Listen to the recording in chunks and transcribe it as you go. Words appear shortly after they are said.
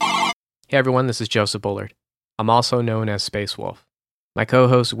Hey everyone, this is Joseph Bullard. I'm also known as Space Wolf. My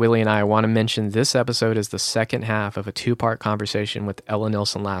co-host Willie and I want to mention this episode is the second half of a two-part conversation with Ella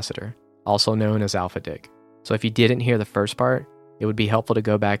Nilsen Lassiter, also known as Alpha Dick. So if you didn't hear the first part, it would be helpful to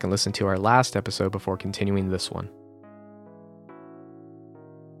go back and listen to our last episode before continuing this one.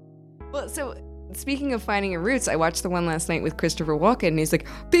 Well, so speaking of finding your roots, I watched the one last night with Christopher Walken, and he's like,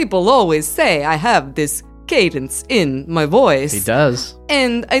 people always say I have this cadence in my voice. He does.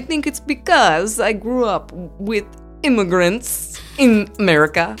 And I think it's because I grew up with immigrants in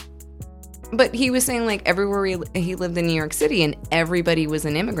America. But he was saying, like, everywhere he lived in New York City, and everybody was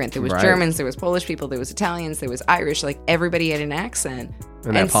an immigrant. There was Right. Germans, there was Polish people, there was Italians, there was Irish. Like, everybody had an accent.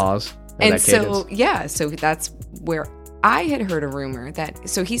 And that pause. And that so, cadence. yeah, so that's where I had heard a rumor that,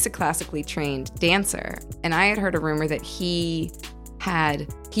 so he's a classically trained dancer, and I had heard a rumor that he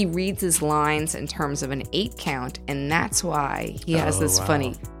reads his lines in terms of an 8 count, and that's why he has this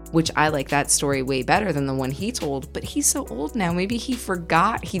funny, which I like that story way better than the one he told, but he's so old now, maybe he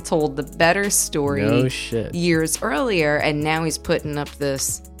forgot he told the better story No shit. years earlier, and now he's putting up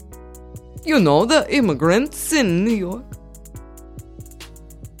this, the immigrants in New York.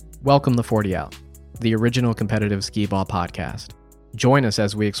 Welcome to 40 Out, the original competitive skee ball podcast. Join us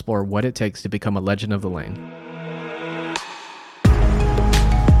as we explore what it takes to become a legend of the lane.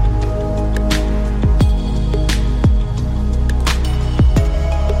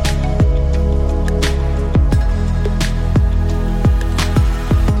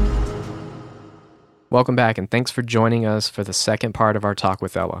 Welcome back, and thanks for joining us for the second part of our talk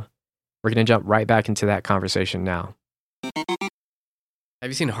with Ella. We're going to jump right back into that conversation now. Have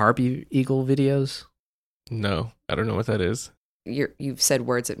you seen harpy eagle videos? No, I don't know what that is. You've said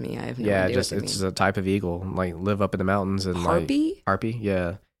words at me. I have no idea what they it's mean. a type of eagle, like live up in the mountains and Harpy? harpy,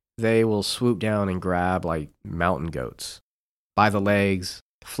 yeah. They will swoop down and grab like mountain goats by the legs,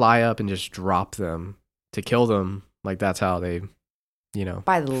 fly up and just drop them to kill them. Like that's how they,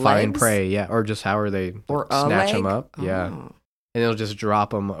 By the find legs? prey, yeah, or just how are they Or a snatch leg? them up, yeah, Oh. and they'll just drop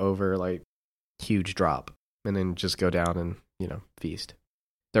them over like huge drop, and then just go down and feast.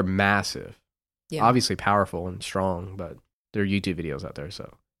 They're massive, Yeah. obviously powerful and strong, but there are YouTube videos out there.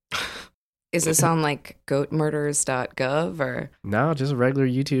 So Is this on like goatmurders.gov or? no, just a regular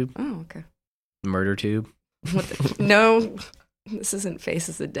YouTube Oh, okay. murder tube. No, this isn't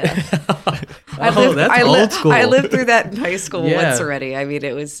Faces of Death. That's old school. I lived through that in high school Yeah. once already. I mean,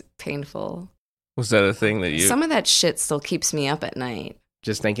 it was painful. Was that a thing that you... Some of that shit still keeps me up at night.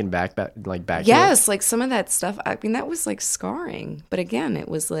 Just thinking back to it. Yes, like some of that stuff. I mean, that was like scarring. But again, it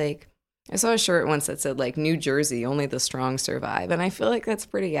was like, I saw a shirt once that said like New Jersey, only the strong survive. And I feel like that's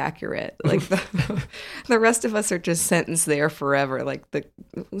pretty accurate. Like the rest of us are just sentenced there forever. Like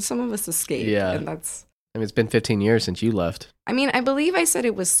some of us escape. Yeah. And that's, I mean, it's been 15 years since you left. I mean, I believe I said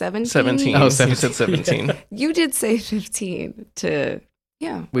it was 17. 17. Oh, You 17. said 17. You did say 15 to,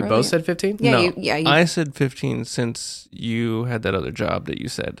 yeah. We earlier. both said 15? Yeah, No, you I said 15 since you had that other job that you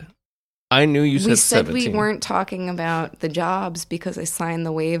said. I knew you said we said 17. we weren't talking about the jobs because I signed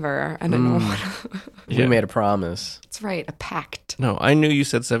the waiver. I don't know what. We Yeah. made a promise. That's right, a pact. No, I knew you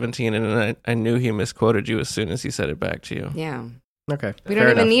said 17, and I knew he misquoted you as soon as he said it back to you. Yeah. Okay. We don't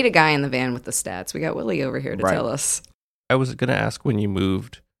even need a guy in the van with the stats. We got Willie over here to Right. tell us. I was going to ask when you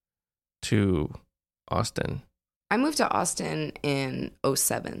moved to Austin. I moved to Austin in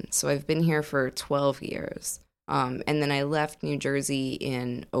 2007, so I've been here for 12 years. And then I left New Jersey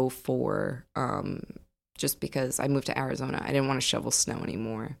in 2004 just because I moved to Arizona. I didn't want to shovel snow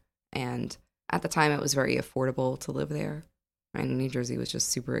anymore. And at the time, it was very affordable to live there. And New Jersey was just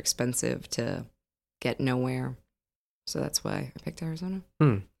super expensive to get nowhere. So that's why I picked Arizona.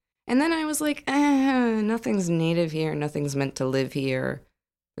 Hmm. And then I was like, nothing's native here. Nothing's meant to live here.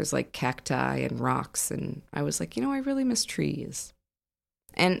 There's like cacti and rocks. And I was like, I really miss trees.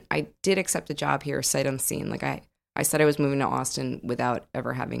 And I did accept a job here, sight unseen. Like I said I was moving to Austin without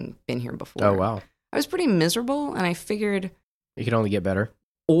ever having been here before. Oh, wow. I was pretty miserable, and I figured, You can only get better.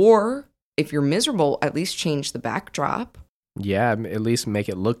 or if you're miserable, at least change the backdrop. Yeah, at least make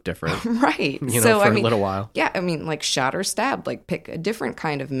it look different. Right. For I a mean, little while. yeah, I mean, like shot or stab, like pick a different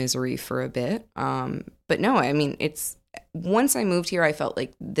kind of misery for a bit. But no, I mean, once I moved here, I felt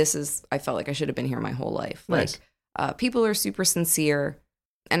like I should have been here my whole life. Nice. Like, people are super sincere.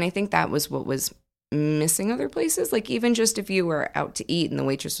 And I think that was what was missing other places. Like, even just if you were out to eat and the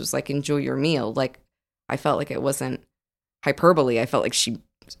waitress was like, enjoy your meal, like, I felt like it wasn't hyperbole. I felt like she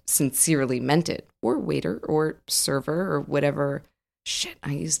sincerely meant it. Or waiter or server or whatever shit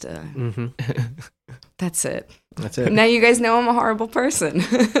I used to. Mm-hmm. That's it. That's it. Now you guys know I'm a horrible person.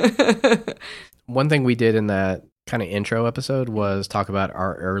 One thing we did in that kind of intro episode was talk about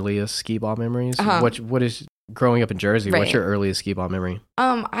our earliest skee ball memories. Uh-huh. What is growing up in Jersey? What's Right. your earliest skee ball memory?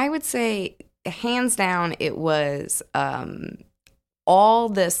 I would say hands down it was all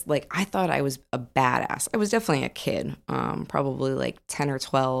this, like, I thought I was a badass. I was definitely a kid, probably like 10 or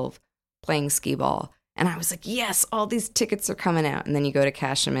 12, playing skee ball. And I was like, yes, all these tickets are coming out. And then you go to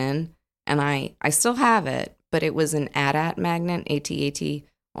cash them in, and I still have it, but it was an AT-AT magnet, AT-AT,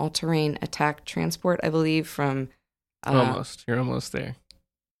 all-terrain attack transport, I believe, from... Almost. You're almost there.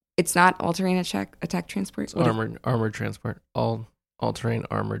 It's not all-terrain attack transport? It's armored transport. All-terrain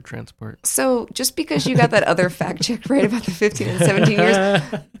armored transport. So just because you got that other fact check right about the 15 and 17 years,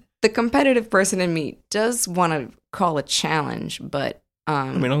 the competitive person in me does want to call a challenge, but...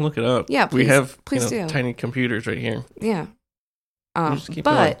 I mean, I'll look it up. Yeah, we please- have please do. tiny computers right here. Yeah. Just keep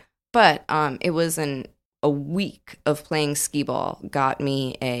going. But it was a week of playing skee ball got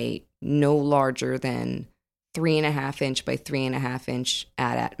me a no larger than 3.5 inch by 3.5 inch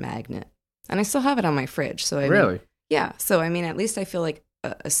AT-AT magnet. And I still have it on my fridge. So Really? Yeah. So, I mean, at least I feel like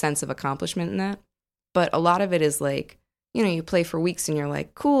a sense of accomplishment in that. But a lot of it is like, you play for weeks and you're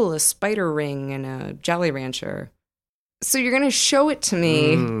like, cool, a spider ring and a Jolly Rancher. So you're going to show it to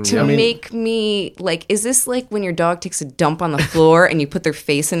me make me, like, is this like when your dog takes a dump on the floor and you put their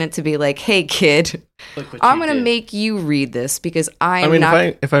face in it to be like, hey, kid, I'm going to make you read this because I'm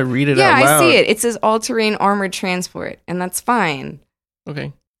not... if I read it yeah, out loud... I see it. It says all-terrain armored transport, and that's fine.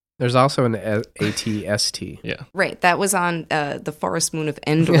 Okay. There's also an ATST. Yeah. Right. That was on the Forest Moon of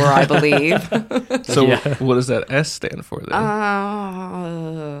Endor, I believe. So Yeah. what does that S stand for then?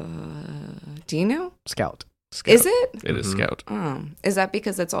 Do you know? Scout. Scout. Is it? It is Mhm. Scout. Is that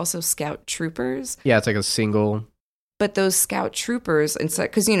because it's also Scout Troopers? Yeah, it's like a single But those Scout Troopers,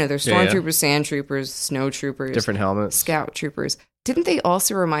 because, there's Yeah, yeah. Stormtroopers, Sand Troopers, Snow Troopers, different helmets. Scout Troopers. Didn't they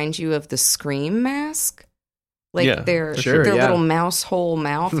also remind you of the Scream mask? Like Yeah, their sure, their yeah. little mouse hole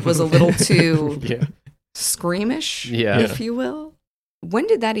mouth was a little too Yeah. screamish, Yeah. if you will. When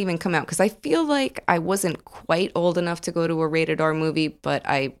did that even come out? Because I feel like I wasn't quite old enough to go to a rated R movie, but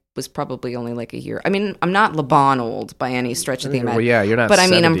I was probably only like a year. I mean, I'm not LeBon old by any stretch of the Well, imagination. yeah, you're not. But I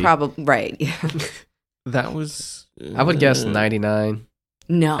mean, 70. I'm probably right. Yeah. That was... I would guess 99.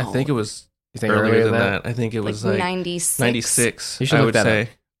 No, I think it was You think earlier than that. I think it like was like 96. 96. You should I look would that say.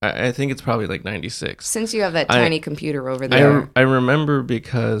 I think it's probably like 96. Since you have that I- tiny computer over there, I remember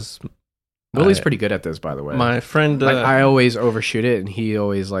because Willie's I- pretty good at this, by the way. my friend... Like, I always overshoot it, and he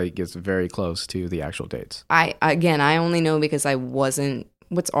always like gets very close to the actual dates. I only know because I wasn't.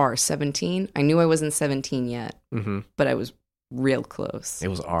 What's R? 17? I knew I wasn't 17 yet, Mm-hmm. but I was real close. It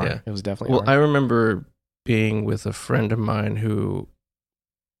was R. Yeah. It was definitely Well, R. I remember being with a friend of mine who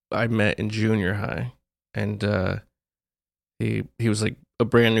I met in junior high, and he was like a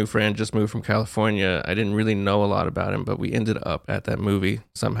brand new friend, just moved from California. I didn't really know a lot about him, but we ended up at that movie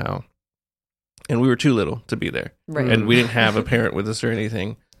somehow, and we were too little to be there, Right. and we didn't have a parent with us or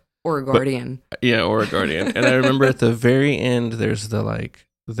anything. Or a guardian. Yeah, or a guardian. And I remember at the very end, there's the like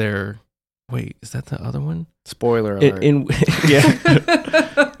their. Wait, is that the other one? Spoiler alert.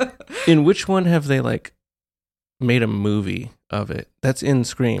 Yeah. In which one have they like made a movie of it? That's in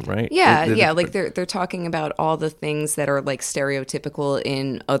Scream, right? Yeah, They- yeah. Like they're talking about all the things that are like stereotypical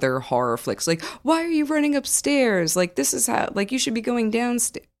in other horror flicks. Like, why are you running upstairs? Like, this is how. Like, you should be going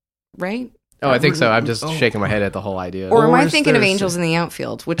downstairs, right? oh, I think so. I'm just Oh. shaking my head at the whole idea. Or am Or I is thinking of there a Angels in the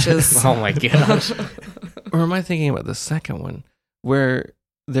Outfield, which is oh my gosh. Or am I thinking about the second one where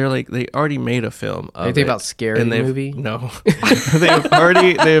they're like they already made a film of Are you thinking it, about Scary and they've Movie? no, they've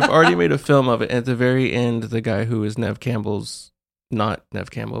already made a film of it. And at the very end, the guy who is not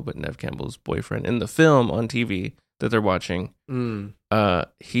Nev Campbell, but Nev Campbell's boyfriend in the film on TV that they're watching, Mm.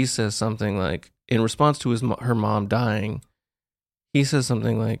 he says something like, in response to her mom dying, he says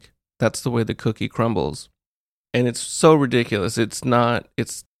something like, "That's the way the cookie crumbles," and it's so ridiculous. It's not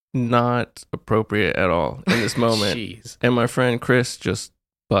appropriate at all in this moment. Jeez. And my friend Chris just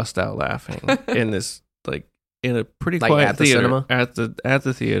bust out laughing in this like in a pretty Like quiet at the theater cinema? at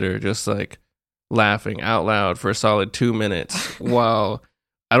the theater, just like laughing out loud for a solid 2 minutes while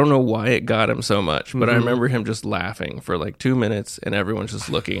I don't know why it got him so much, but I Mhm. remember him just laughing for like 2 minutes and everyone's just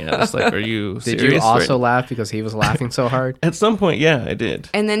looking at us like, are you Did serious? you also right laugh because he was laughing so hard? now?" At some point, yeah, I did.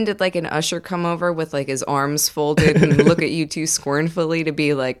 And then did like an usher come over with like his arms folded and look at you two scornfully to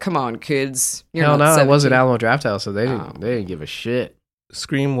be like, "Come on, kids, you're Hell not no, it wasn't 17." Alamo Draft House, so they didn't. Oh. They didn't give a shit.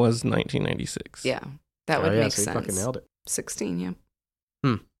 Scream was 1996. Yeah, that Oh, would yeah, make so you sense. fucking nailed it. 16, yeah.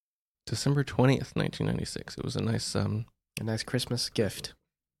 December 20th, 1996. It was a nice A nice Christmas gift.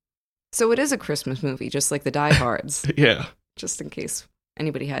 So it is a Christmas movie, just like the Die Hards. yeah. Just in case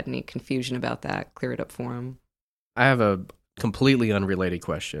anybody had any confusion about that, clear it up for them. I have a completely unrelated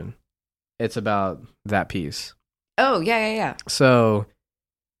question. It's about that piece. Oh, yeah. So,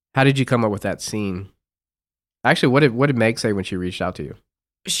 how did you come up with that scene? Actually, what did Meg say when she reached out to you?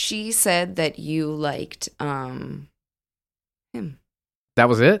 She said that you liked him. That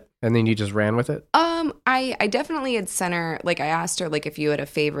was it? And then you just ran with it? I definitely had sent her, like, I asked her, like, if you had a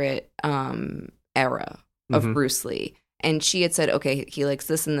favorite era of Mhm. Bruce Lee. And she had said, okay, he likes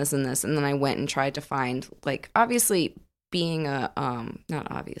this and this and this. And then I went and tried to find, like, obviously being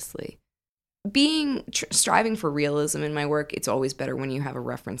striving for realism in my work, it's always better when you have a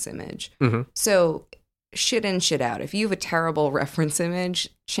reference image. Mhm. So shit in, shit out. If you have a terrible reference image,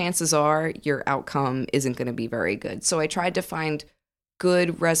 chances are your outcome isn't going to be very good. So I tried to find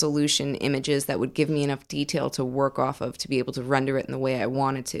good resolution images that would give me enough detail to work off of to be able to render it in the way I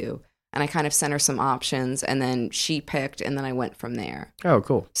wanted to. And I kind of sent her some options, and then she picked, and then I went from there. Oh,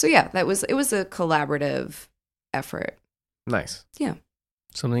 cool. So yeah, it was a collaborative effort. Nice. Yeah.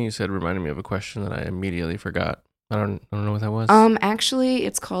 Something you said reminded me of a question that I immediately forgot. I don't know what that was. Actually,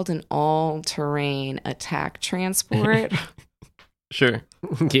 it's called an all-terrain attack transport. Sure.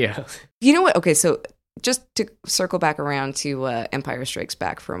 Yeah. You know what? Okay, so just to circle back around to Empire Strikes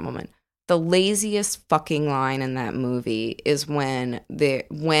Back for a moment. The laziest fucking line in that movie is when they're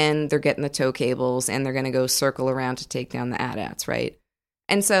getting the tow cables and they're going to go circle around to take down the AT-ATs, right?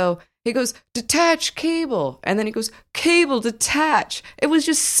 And so he goes, detach cable. And then he goes, cable detach. It was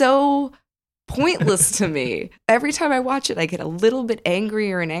just so pointless to me. Every time I watch it, I get a little bit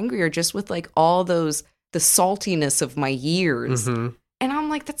angrier and angrier just with like all the saltiness of my years. Mhm. And I'm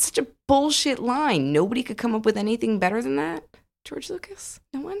like, that's such a bullshit line. Nobody could come up with anything better than that. George Lucas?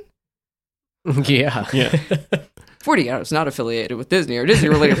 No one? Yeah. Yeah. 40 hours not affiliated with Disney or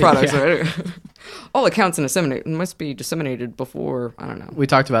Disney-related products. All accounts must be disseminated before, I don't know. We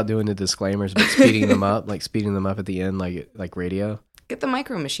talked about doing the disclaimers, but speeding them up at the end, like radio. Get the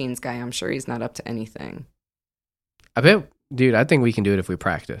Micro Machines guy. I'm sure he's not up to anything. I think we can do it if we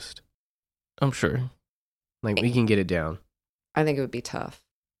practiced. I'm sure. Like, we can get it down. I think it would be tough.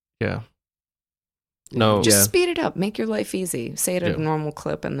 Yeah. No. Just Yeah. speed it up. Make your life easy. Say it at Yeah. a normal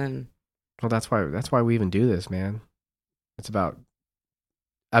clip and then... Well, that's why we even do this, man. It's about,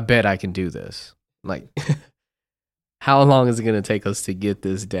 I bet I can do this. Like, how long is it going to take us to get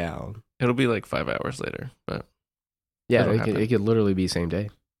this down? It'll be like 5 hours later, but Yeah, That'll happen. it could literally be same day.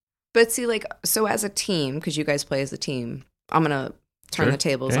 But see, like, so as a team, because you guys play as a team, I'm going to turn Sure. the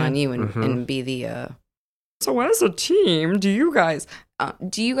tables Yeah. on you and, Mhm. and be the... So as a team, do you guys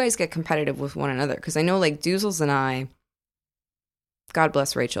get competitive with one another? Because I know, like, Doozles and I, God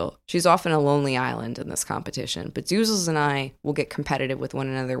bless Rachel, she's often a lonely island in this competition, but Doozles and I will get competitive with one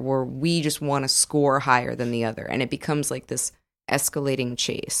another where we just want to score higher than the other, and it becomes like this escalating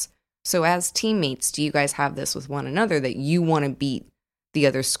chase. So as teammates, do you guys have this with one another that you want to beat the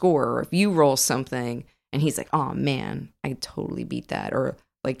other score? Or if you roll something and he's like, oh man, I totally beat that, or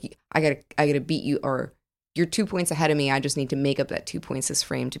like, I gotta beat you, or you're 2 points ahead of me, I just need to make up that 2 points this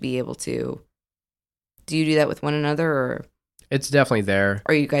frame to be able to. Do you do that with one another, or It's definitely there.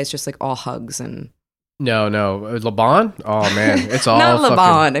 are you guys just like all hugs and... No. LeBron? Oh, man. It's all Not fucking-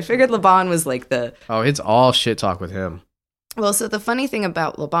 LeBron. I figured LeBron was like the... Oh, it's all shit talk with him. Well, so the funny thing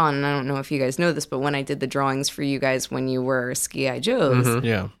about LeBron, and I don't know if you guys know this, but when I did the drawings for you guys when you were Ski-Eye Joes, Mhm.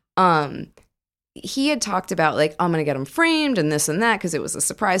 yeah. he had talked about like, I'm going to get them framed and this and that because it was a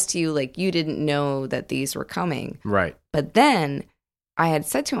surprise to you. Like, you didn't know that these were coming. Right. But then I had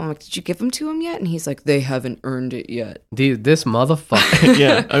said to him, like, did you give them to him yet? And he's like, they haven't earned it yet. Dude, this motherfucker.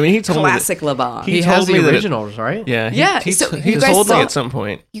 Yeah. I mean, he told Classic LeBron. He He has told the me that- originals, right? me. Yeah. Yeah, He so he you guys told me saw- at some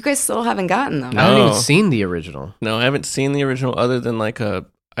point. You guys still haven't gotten them. I haven't even No. seen the original. No, I haven't seen the original other than like I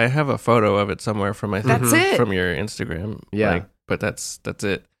have a photo of it somewhere from That's it. from your Instagram. Yeah. Like, but that's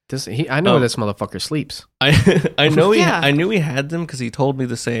it. I know Oh. this motherfucker sleeps. I know Yeah. I knew he had them because he told me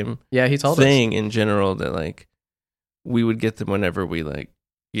the same Yeah, he told us. thing in general, that like we would get them whenever we like,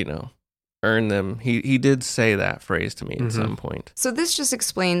 you know, earn them. He did say that phrase to me at Mhm. some point. So this just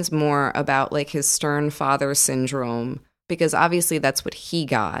explains more about like his stern father syndrome, because obviously that's what he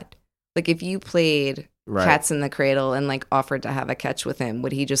got. Like, if you played Right. Cats in the Cradle and like offered to have a catch with him,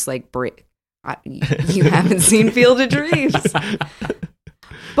 would he just like break? You haven't seen Field of Dreams.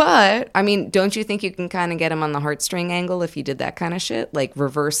 But, I mean, don't you think you can kind of get him on the heartstring angle if you did that kind of shit? Like,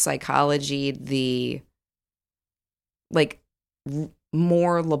 reverse psychology,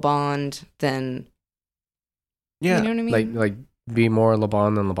 more LeBond than... Yeah. You know what I mean? Like be more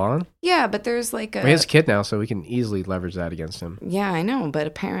LeBron than LeBron? Yeah, but there's like a... Well, he has a kid now, so we can easily leverage that against him. Yeah, I know, but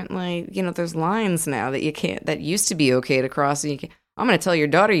apparently, there's lines now that you can't... That used to be okay to cross, and you can't... I'm going to tell your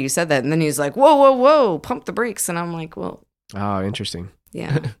daughter you said that. And then he's like, whoa, pump the brakes. And I'm like, well, Oh, interesting.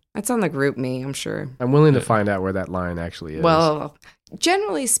 yeah, that's on the group me, I'm sure. I'm willing to find out where that line actually is. Well,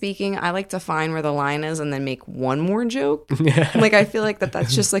 generally speaking, I like to find where the line is and then make one more joke. yeah. Like, I feel like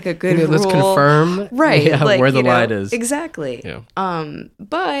that's just like a good Yeah, rule. let's confirm Right. Like, where the line is. Exactly. Yeah.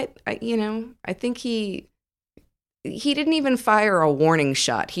 But, I think he didn't even fire a warning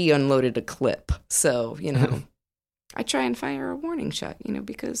shot. He unloaded a clip. So, I try and fire a warning shot,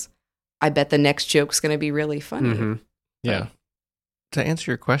 because I bet the next joke's going to be really funny. Mm-hmm. Yeah. To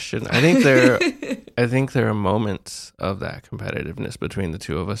answer your question, I think there are moments of that competitiveness between the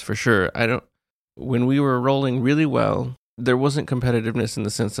two of us for sure. When we were rolling really well, there wasn't competitiveness in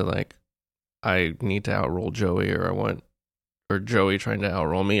the sense that like I need to outroll Joey or Joey trying to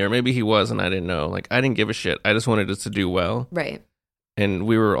outroll me, or maybe he was and I didn't know. Like I didn't give a shit. I just wanted us to do well. Right. And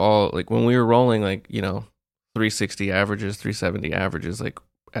we were all like when we were rolling like, 360 averages, 370 averages, like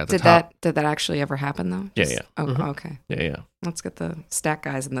at the top. Did that actually ever happen though? Yeah. Oh, Mhm. okay. Yeah. Let's get the stat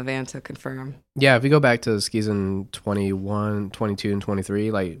guys in the van to confirm. Yeah, if you go back to season 21, 22, and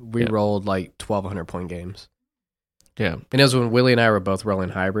 23, like we rolled like 1,200 point games. Yeah. And it was when Willie and I were both rolling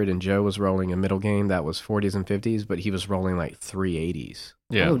hybrid, and Joe was rolling a middle game that was 40s and 50s, but he was rolling like 380s.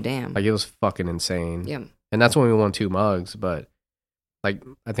 Yeah. Oh, damn. Like it was fucking insane. Yeah. And that's when we won 2 mugs. But like,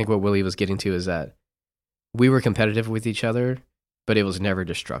 I think what Willie was getting to is that we were competitive with each other, but it was never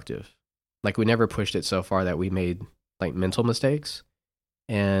destructive. Like we never pushed it so far that we made like mental mistakes.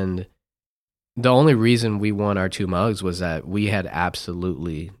 And the only reason we won our 2 mugs was that we had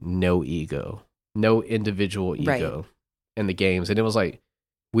absolutely no ego, no individual ego in the games. And it was like,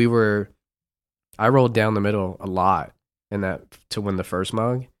 I rolled down the middle a lot in that to win the first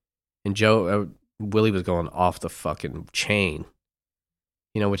mug. And Willie was going off the fucking chain,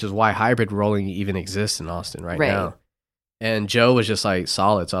 which is why hybrid rolling even exists in Austin right now. And Joe was just like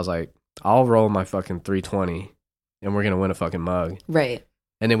solid. So I was like, I'll roll my fucking 320 and we're going to win a fucking mug. Right.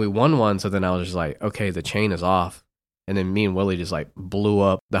 And then we won one. So then I was just like, okay, the chain is off. And then me and Willie just like blew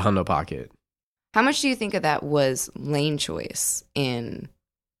up the hundo pocket. How much do you think of that was lane choice in,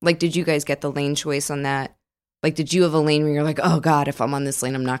 like, did you guys get the lane choice on that? Like, did you have a lane where you're like, oh God, if I'm on this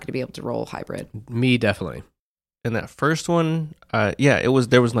lane, I'm not going to be able to roll hybrid? Me, definitely. In that first one, there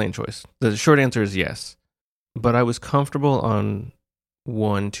was lane choice. The short answer is yes. But I was comfortable on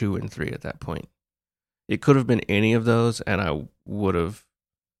 1, 2, and 3 at that point. It could have been any of those, and I would have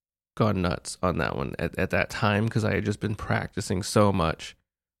gone nuts on that one at that time because I had just been practicing so much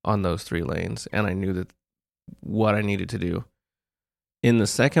on those 3 lanes, and I knew that what I needed to do. In the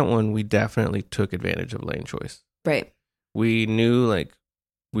second one, we definitely took advantage of lane choice. Right. We knew like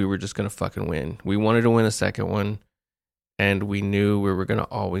we were just going to fucking win. We wanted to win a second one, and we knew we were going to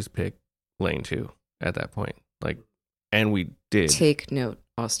always pick lane 2 at that point. Like, and we did. Take note,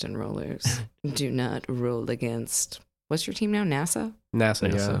 Austin rollers. Do not roll against, what's your team now? NASA?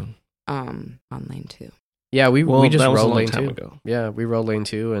 NASA. On lane 2. Yeah, we just that was rolled a long lane time 2. ago. Yeah, we rolled lane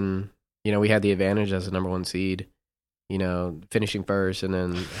 2, and we had the advantage as the number 1 seed. Finishing first and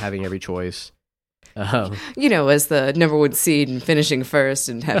then having every choice. As the number 1 seed and finishing first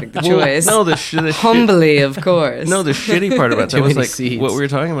and having the choice. No, humbly, of course. No, the shitty part about that Too was many like seeds. what we were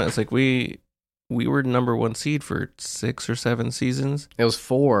talking about. It's like we were number 1 seed for 6 or 7 seasons. It was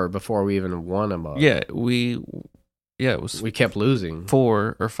 4 before we even won a mug. Yeah, it was We kept losing.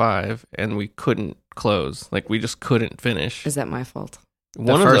 4 or 5, and we couldn't close. Like we just couldn't finish. Is that my fault?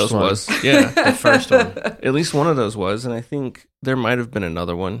 One of those was, yeah, The first one. at least one of those was, and I think there might have been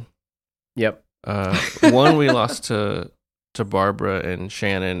another one. Yep. One we lost to Barbara and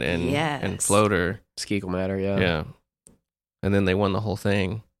Shannon and Yes. Floater. Skeekle Matter, yeah. Yeah, and then they won the whole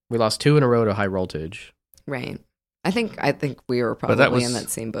thing. We lost 2 in a row to high voltage. Right. I think we were But that probably was- in that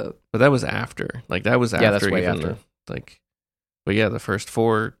same boat. But that was after. Like that was after. Yeah, that's way even after. But yeah, the first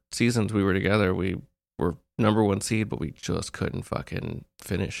 4 seasons we were together, we were number 1 seed, but we just couldn't fucking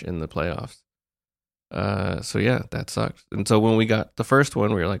finish in the playoffs. So yeah, that sucked. And so when we got the first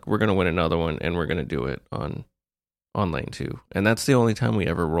one, we were like, we're gonna win another one, and we're gonna do it on lane 2. And that's the only time we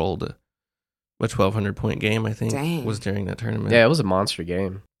ever rolled a 1,200 point game. I think Dang. was during that tournament. Yeah, it was a monster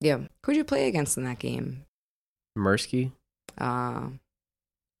game. Yeah. Who'd you play against in that game? Mursky? Uh,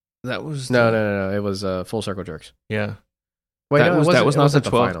 that was No. It was Full Circle Jerks. Yeah, Wait, that no, was it not the wasn't 12th.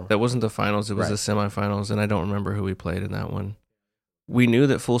 final. That wasn't the finals. It was Right. the semifinals, and I don't remember who we played in that one. We knew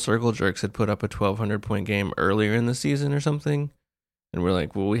that Full Circle Jerks had put up a 1,200 point game earlier in the season or something, and we're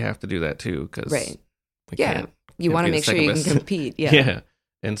like, well, we have to do that too because right. we Yeah. can't. You can't want to be the make sure second you can best. compete. Yeah. Yeah,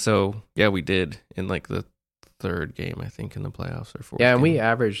 and so yeah, we did in like the third game, I think, in the playoffs or fourth. Yeah, and we game.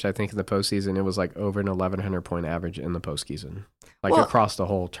 averaged, I think, in the postseason, it was like over an 1,100 point average in the postseason, like Well, across the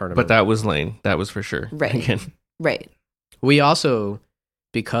whole tournament. But that was Lane. That was for sure. Right. Again. Right. We also,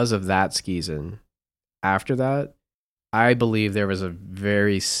 because of that season, after that, I believe there was a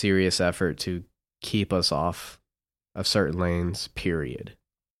very serious effort to keep us off of certain lanes, period,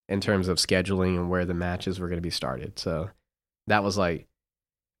 in terms of scheduling and where the matches were going to be started. So that was like,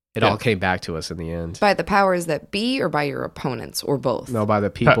 it all came back to us in the end. By the powers that be or by your opponents or both? No, by the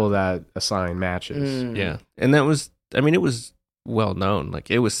people that assign matches. Yeah. And that was, I mean, it was well known.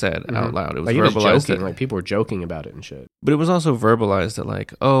 Like, it was said out loud. It was like, it was verbalized. joking. Like, people were joking about it and shit. But it was also verbalized that,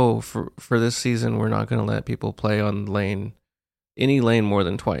 like, oh, for this season, we're not going to let people play on any lane more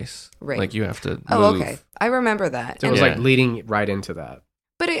than twice. Right. Like, you have to move. Oh, okay. I remember that. So it was like leading right into that.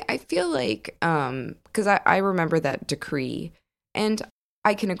 But I feel like, because I remember that decree, and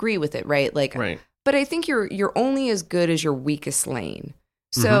I can agree with it, right? Like, Right. But I think you're only as good as your weakest lane.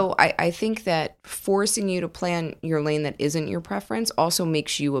 So I think that forcing you to play on your lane that isn't your preference also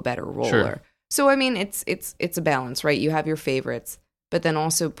makes you a better roller. Sure. So I mean, it's a balance, right? You have your favorites, but then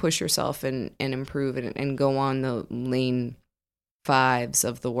also push yourself and improve and go on the lane 5s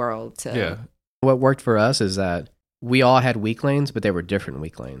of the world. To, What worked for us is that we all had weak lanes, but they were different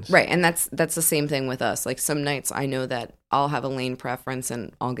weak lanes. Right, and that's the same thing with us. Like, some nights I know that I'll have a lane preference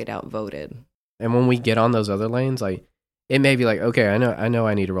and I'll get outvoted. And when we get on those other lanes, like, it may be like, okay, I know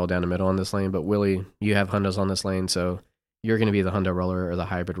I need to roll down the middle on this lane, but Willie, you have hundos on this lane, so you're going to be the hundo roller or the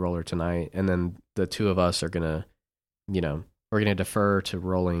hybrid roller tonight, and then the two of us are going to, we're going to defer to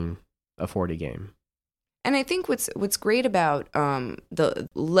rolling a 40 game. And I think what's great about the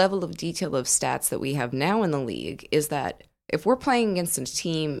level of detail of stats that we have now in the league is that if we're playing against a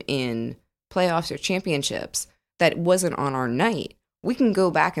team in playoffs or championships that wasn't on our night, we can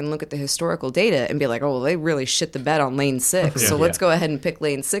go back and look at the historical data and be like, oh, well, they really shit the bed on lane 6, so let's go ahead and pick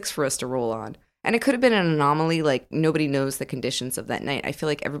lane 6 for us to roll on. And it could have been an anomaly, like nobody knows the conditions of that night. I feel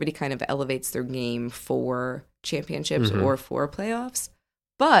like everybody kind of elevates their game for championships or for playoffs.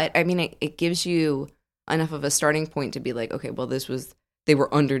 But, I mean, it gives you enough of a starting point to be like, okay, well, they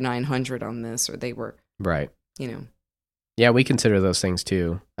were under 900 on this, or they were, right. Yeah, we consider those things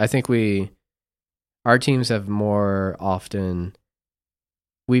too. I think our teams have more often,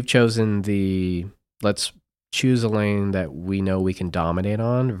 we've chosen let's choose a lane that we know we can dominate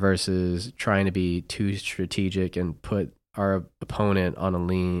on versus trying to be too strategic and put our opponent on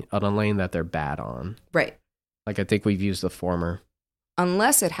a lane that they're bad on. right. Like, I think we've used the former.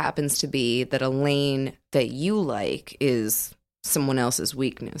 Unless it happens to be that a lane that you like is someone else's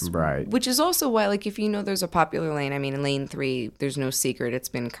weakness. Right. Which is also why, like, if you know there's a popular lane, I mean, in lane 3, there's no secret, it's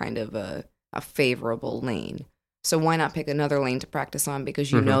been kind of a favorable lane. So why not pick another lane to practice on,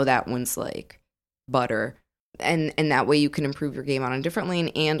 because you know that one's like butter. And that way you can improve your game on a different lane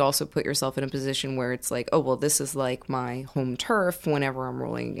and also put yourself in a position where it's like, oh, well, this is like my home turf whenever I'm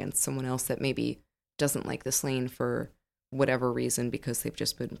rolling against someone else that maybe doesn't like this lane for whatever reason, because they've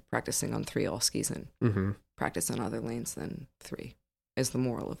just been practicing on 3 all season. Practice on other lanes than 3 is the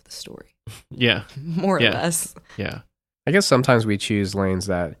moral of the story. Yeah. More or less. Yeah. I guess sometimes we choose lanes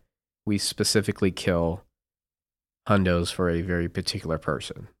that we specifically kill hundos for a very particular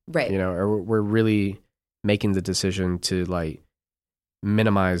person. Right. Or we're really making the decision to, like,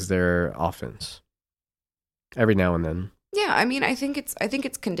 minimize their offense every now and then. Yeah, I mean, I think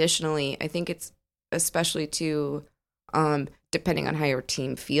it's conditionally. I think it's especially to depending on how your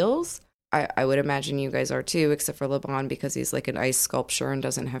team feels. I would imagine you guys are too, except for LeBron, because he's like an ice sculpture and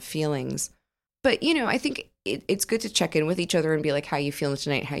doesn't have feelings. But, I think it's good to check in with each other and be like, how you feeling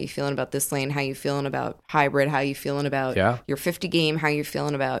tonight? How you feeling about this lane? How you feeling about hybrid? How you feeling about your 50 game? How you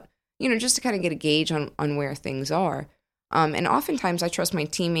feeling about, just to kind of get a gauge on where things are. And oftentimes I trust my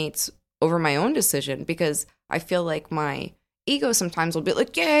teammates over my own decision, because I feel like my ego sometimes will be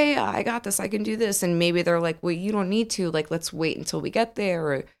like, yeah, I got this, I can do this. And maybe they're like, well, you don't need to, like, let's wait until we get there.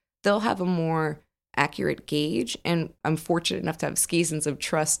 Or they'll have a more accurate gauge. And I'm fortunate enough to have seasons of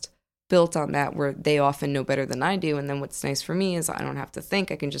trust built on that, where they often know better than I do. And then what's nice for me is I don't have to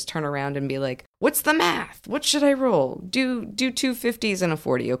think. I can just turn around and be like, what's the math? What should I roll? Do 2 50s and a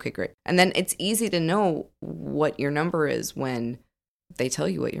 40. Okay, great. And then it's easy to know what your number is when they tell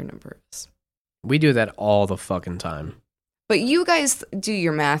you what your number is. We do that all the fucking time. But you guys do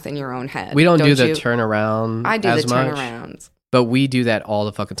your math in your own head. We don't do the you? turnaround. I do as the much, turnarounds. but we do that all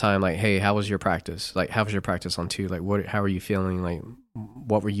the fucking time. Like, hey, how was your practice? Like, how was your practice on 2? Like, how are you feeling? Like,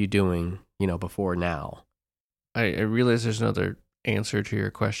 what were you doing, before now? I realize there's another answer to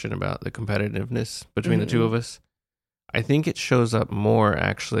your question about the competitiveness between the two of us. I think it shows up more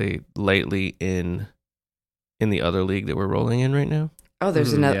actually lately in in the other league that we're rolling in right now. Oh,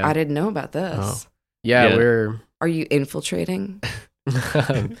 there's Mhm, another. yeah. I didn't know about this. Oh. Yeah, Yeah. we're. Are you infiltrating?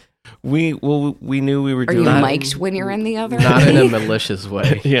 We knew we were Are you doing mic'd when you're in the other? Not in a league? malicious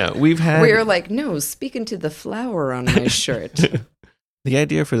way. Yeah, we've had Where you're like, no, speaking to the flower on my shirt. the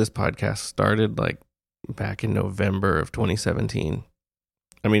idea for this podcast started like back in November of 2017.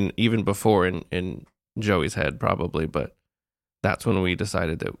 I mean, even before in Joey's head probably, but that's when we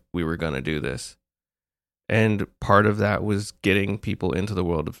decided that we were going to do this. And part of that was getting people into the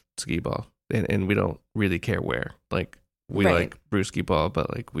world of skee ball. And we don't really care where. Like, we Right. like brewski ball,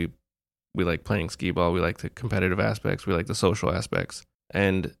 but like we like playing skee ball. We like the competitive aspects. We like the social aspects.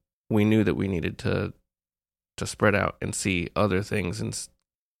 And we knew that we needed to spread out and see other things and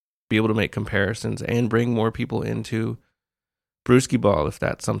be able to make comparisons and bring more people into brewski ball if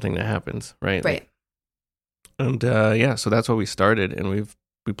that's something that happens, right? Right. And yeah, so that's what we started, and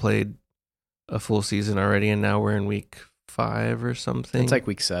we played a full season already, and now we're in week 5 or something. It's like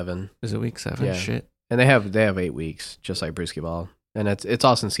week 7, Is it week 7? Yeah. Shit. and they have 8 weeks, just like Brewski Ball, and it's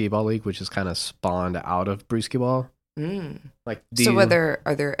Austin Ski Ball League, which is kind of spawned out of Brewski Ball. Mm. Like, So are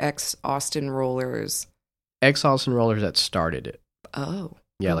there ex Austin rollers? ex Austin Rollers that started it? Oh.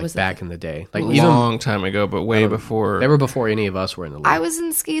 Yeah, What like was back that? in the day, like What A was even long time ago, but way I don't- before. they were before any of us were in the league. I was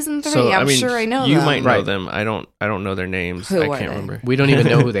in skis and 3. So, I'm I mean, sure I know you them. might know Right. them. I don't know their names. Who I are can't they? remember. We don't even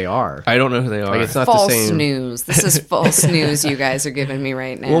know who they are. I don't know who they are. Like, it's not the False same. news. This is false news you guys are giving me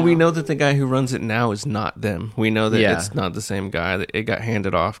right now. Well, we know that the guy who runs it now is not them. We know that Yeah. it's not the same guy. That it got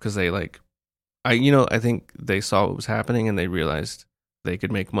handed off because they I think they saw what was happening and they realized they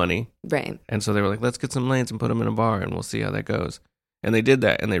could make money, Right. and so they were like, let's get some lanes and put them in a bar and we'll see how that goes. And they did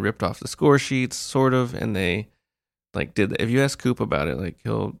that, and they ripped off the score sheets, sort of, and they did that. If you ask Coop about it,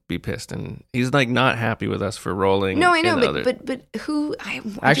 he'll be pissed, and he's not happy with us for rolling. No, I know, in other- but who? I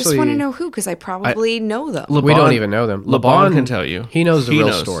just Actually- want to know who, because I probably know them. Le- We don't LeBron- even know them. LeBron can tell you. He knows the He real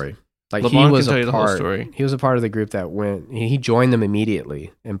knows. story. Like, LeBron he can was tell a you the whole part. story. He was a part of the group that went. He joined them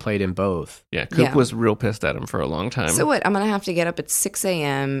immediately and played in both. Yeah, Coop Yeah. was real pissed at him for a long time. So what? I'm gonna have to get up at 6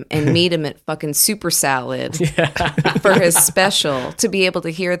 a.m. and meet him at fucking Super Salad Yeah. for his special to be able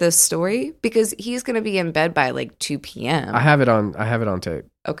to hear this story, because he's gonna be in bed by like 2 p.m. I have it on tape.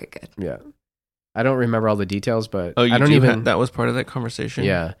 Okay, good. Yeah. I don't remember all the details, but Oh, you I don't do even. have, that was part of that conversation?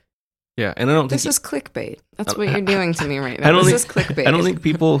 Yeah. Yeah, and I don't think This is clickbait. That's I- what you're doing to me right I now. don't This think- is clickbait. I don't think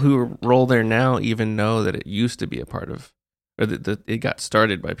people who roll there now even know that it used to be a part of, or that it got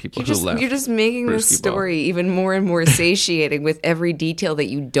started by people who left. You're just making this Brewski Ball. story even more and more satiating with every detail that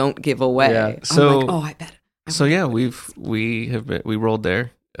you don't give away. Yeah. I'm So- like, oh, I bet. So yeah, we rolled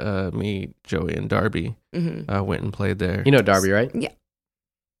there. Me, Joey, and Darby hmm went and played there. You know Darby, right?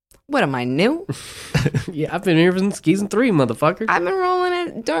 What am I new? Yeah, I've been here since Skis and 3, motherfucker. I've been rolling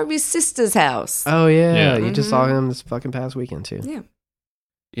at Darby's sister's house. Oh, yeah. Yeah. You just saw Mhm. him this fucking past weekend, too. Yeah.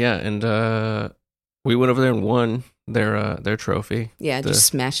 Yeah, and we went over there and won their trophy. Yeah, The- just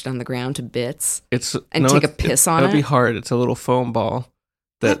smash it on the ground to bits. It's And take a piss on It'll be it? hall. It's a little foam ball.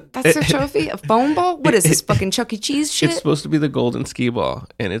 That's a trophy? A foam ball? What is this, fucking Chuck E. Cheese shit? It's supposed to be the golden skee ball,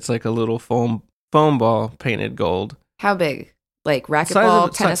 and it's like a little foam ball painted gold. How big? Like Size racquetball,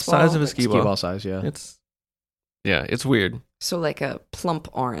 of- tennis ball? size of a skee Skee ball. ball size, yeah. It's weird. So like a plump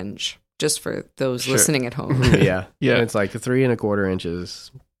orange, just for those Sure. listening at home. Yeah. Yeah. And it's like 3 1/4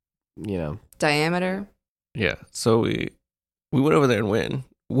 inches, you know. Diameter? Yeah. So we went over there and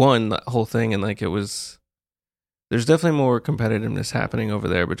won that whole thing, and it was. There's definitely more competitiveness happening over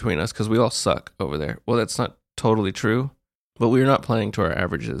there between us because we all suck over there. Well, that's not totally true, but we're not playing to our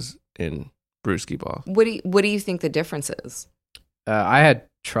averages in brewski ball. What do you think the difference is? I had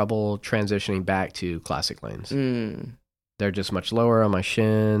trouble transitioning back to classic lanes. Mm, They're just much lower on my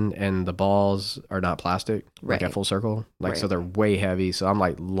shin, and the balls are not plastic, like Right. at full circle. So Right. they're way heavy. So I'm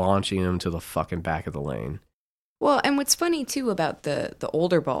launching them to the fucking back of the lane. Well, and what's funny too about the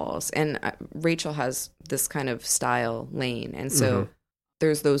older balls, and Rachel has this kind of style lane, and so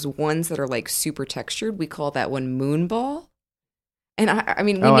there's those ones that are like super textured. We call that one moon ball. And I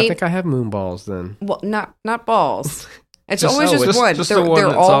mean, I think I have moon balls then. well, not balls. It's Just- always oh, just it's one. just they're the one they're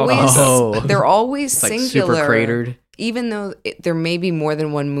that's all- always Oh. they're always It's like singular, super cratered. even though there may be more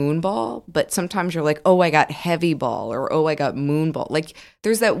than one moon ball. But sometimes you're like, oh, I got heavy ball, or oh, I got moon ball. Like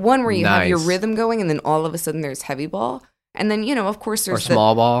there's that one where you have your Nice. rhythm going, and then all of a sudden there's heavy ball, and then of course Or there's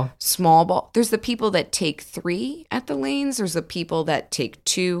small ball. the small ball. There's the people that take 3 at the lanes. There's the people that take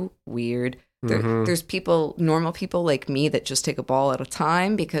 2. Weird. Mhm. There's normal people like me that just take a ball at a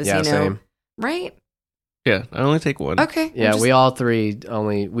time because Yeah, same. right? Yeah, I only take one. Okay. Yeah, we all 3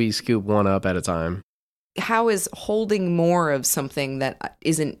 we scoop one up at a time. how is holding more of something that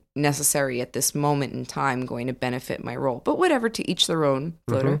isn't necessary at this moment in time going to benefit my role? But whatever, to each their own,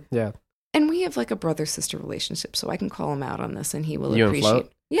 Floater. Mm-hmm. Yeah. And we have like a brother-sister relationship, so I can call him out on this and he will You and appreciate.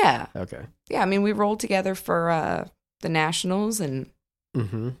 Float? Yeah. Okay. Yeah, I mean, we rolled together for the Nationals and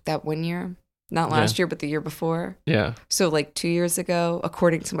Mm-hmm. that one year. Not last year, but the year before. Yeah. So like 2 years ago,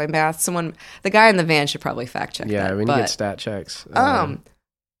 according to my math, the guy in the van should probably fact check that. Yeah, we need to get stat checks.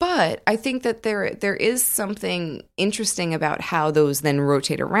 But I think that there is something interesting about how those then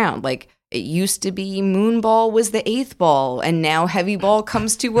rotate around. Like it used to be Moonball was the 8th ball, and now Heavy Ball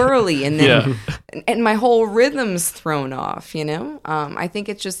comes too early, and then and my whole rhythm's thrown off. I think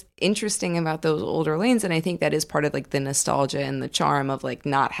it's just interesting about those older lanes, and I think that is part of like the nostalgia and the charm of like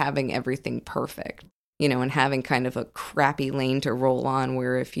not having everything perfect, and having kind of a crappy lane to roll on,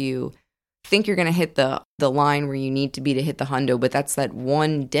 where if you think you're going to hit the line where you need to be to hit the hundo, but that's that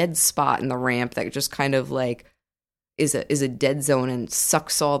one dead spot in the ramp that just kind of like is a dead zone and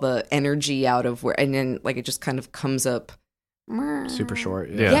sucks all the energy out of where, and then like it just kind of comes up super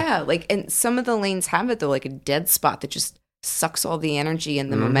short. Yeah, like, and some of the lanes have it though, like a dead spot that just sucks all the energy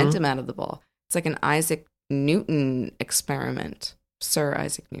and the momentum out of the ball. It's like an Isaac Newton experiment. Sir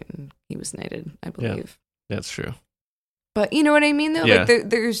Isaac Newton, he was knighted, I believe. Yeah, that's true. But you know what I mean, though? Yeah. Like,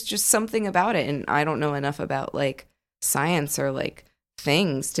 there's just something about it, and I don't know enough about, like, science or, like,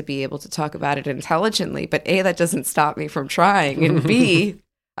 things to be able to talk about it intelligently. But A, that doesn't stop me from trying, and B,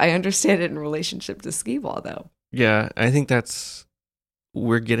 I understand it in relationship to skee-ball, though. Yeah, I think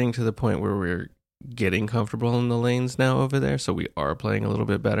we're getting to the point where we're getting comfortable in the lanes now over there, so we are playing a little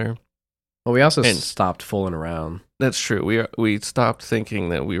bit better. Well, we also stopped fooling around. That's true. We stopped thinking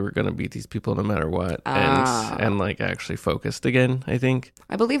that we were going to beat these people no matter what, and like actually focused again, I think.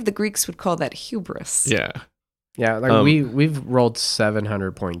 I believe the Greeks would call that hubris. Yeah. Yeah, like we've rolled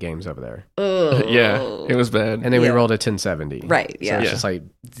 700-point games over there. Yeah, it was bad. And then we rolled a 1070. Right, yeah. So it's just like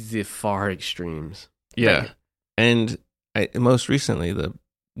the far extremes. Yeah. Right. And most recently,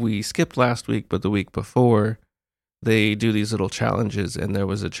 we skipped last week, but the week before, they do these little challenges, and there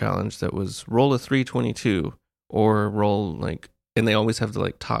was a challenge that was roll a 322 or roll like, and they always have the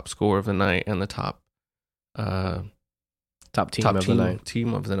like top score of the night and the top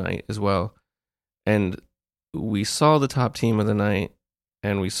team of the night as well. And we saw the top team of the night,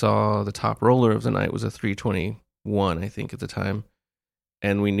 and we saw the top roller of the night was a 321, I think, at the time.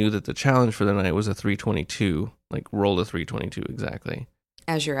 And we knew that the challenge for the night was a 322, like roll a 322 exactly.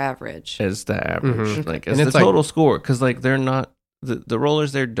 As your average. As the average, Mm-hmm. like as and the total score. Because like they're not, the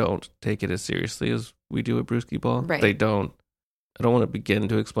rollers there don't take it as seriously as we do at Brewski Ball. Right. They don't. I don't want to begin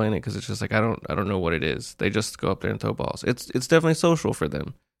to explain it because it's just like I don't know what it is. They just go up there and throw balls. It's definitely social for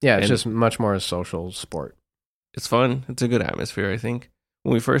them. Yeah, it's just much more a social sport. It's fun. It's a good atmosphere, I think.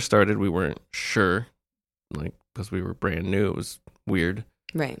 When we first started, we weren't sure, like, because we were brand new. It was weird.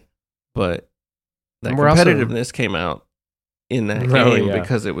 Right. But that We're also- competitiveness came out in that game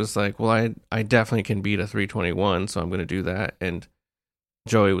because it was like, well, I definitely can beat a 321, so I'm going to do that. And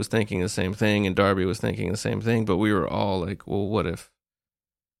Joey was thinking the same thing, and Darby was thinking the same thing. But we were all like, well, what if?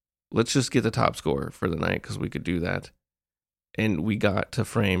 Let's just get the top score for the night because we could do that. And we got to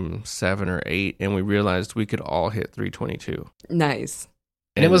frame 7 or 8, and we realized we could all hit 322. Nice.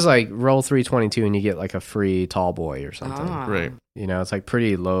 And it was like roll 322 and you get like a free tall boy or something. Right. It's like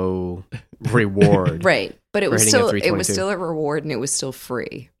pretty low reward. Right. But it was hitting a still 322. a reward, and it was still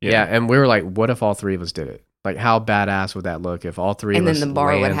free. Yeah. And we were like, what if all three of us did it? Like, how badass would that look if all three And of us then the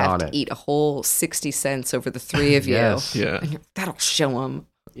bar would land have on to it? eat a whole 60 cents over the three of you. Yes. Yeah. And that'll show them.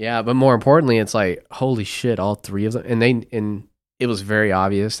 Yeah, but more importantly, it's like, holy shit, all three of them. And it was very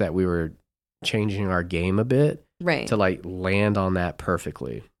obvious that we were changing our game a bit Right. to like land on that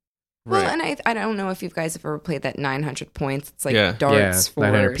perfectly. Well, Right. and I don't know if you guys have ever played that 900 points. It's like Yeah. darts for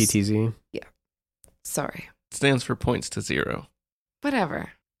 900 PTZ. Sorry. It stands for points to 0.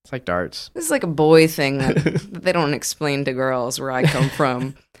 Whatever. It's like darts. This is like a boy thing that they don't explain to girls where I come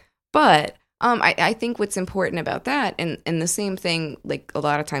from. But I think what's important about that, and the same thing, like a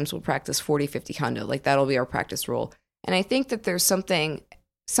lot of times we'll practice 40, 50 hundo. Like that'll be our practice roll. And I think that there's something,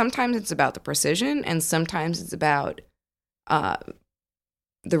 sometimes it's about the precision, and sometimes it's about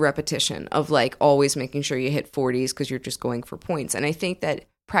the repetition of like always making sure you hit 40s because you're just going for points. And I think that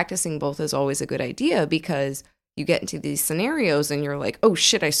practicing both is always a good idea because you get into these scenarios and you're like, oh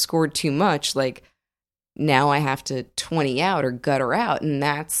shit, I scored too much. Like now I have to 20 out or gutter out. And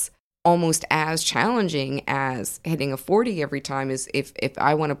that's almost as challenging as hitting a 40 every time. Is if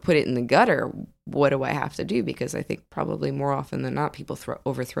I want to put it in the gutter, what do I have to do? Because I think probably more often than not, people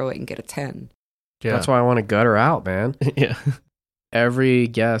overthrow it and get a 10. Yeah. That's why I want to gutter out, man. Yeah. every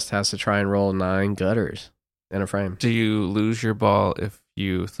guest has to try and roll 9 gutters in a frame. Do you lose your ball if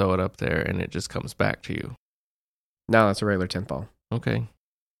you throw it up there and it just comes back to you? No, that's a regular 10th ball. Okay.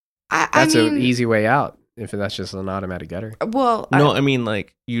 That's I mean, an easy way out if that's just an automatic gutter. Well, No, I mean,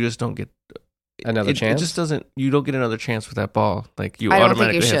 like, you just don't get Another chance? It just doesn't, you don't get another chance with that ball. Like, you I don't think you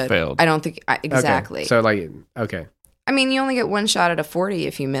automatically have should. failed. I don't think exactly. Okay. So like, okay. I mean, you only get one shot at a 40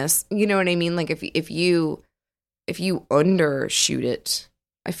 if you miss. You know what I mean? Like if you undershoot it,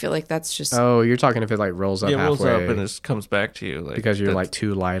 I feel like that's just Oh, you're talking if it like rolls up Yeah, it rolls halfway up and it just comes back to you. Like, because you're that's- like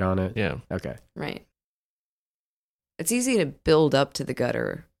too light on it. Yeah. Okay. right. It's easy to build up to the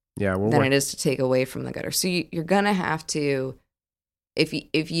gutter Yeah. than it is to take away from the gutter. So you're gonna have to, if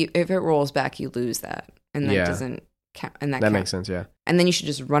it rolls back, you lose that, and that Yeah. doesn't count. And that makes sense. Yeah. And then you should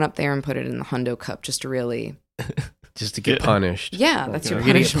just run up there and put it in the hundo cup just to really. Just to get Yeah. punished. Yeah, that's You your know,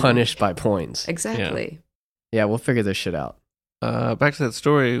 you're gonna get punishment. punished by points. Exactly. Yeah, we'll figure this shit out. Back to that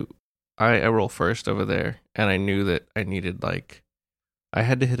story, I roll first over there, and I knew that I needed, like, I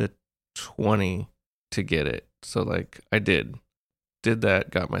had to hit a 20 to get it. So, like, I did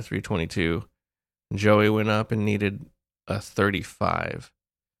that, got my 322. Joey went up and needed a 35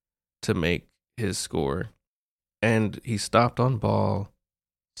 to make his score. And he stopped on ball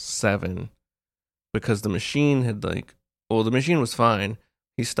 7 because the machine had, like, well, the machine was fine.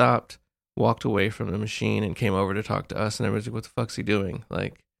 He stopped, walked away from the machine, and came over to talk to us. And everybody's like, what the fuck's he doing?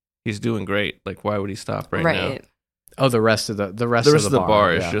 Like, he's doing great. Like, why would he stop right now? Oh, the rest of the rest of the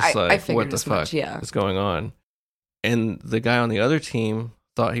bar is yeah. just I like, figured what the as fuck much, yeah. is going on? And the guy on the other team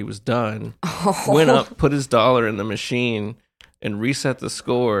thought he was done, went up, put his dollar in the machine, and reset the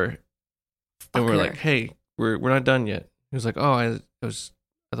score. And we're Fucker. like, hey, we're not done yet. He was like, oh, I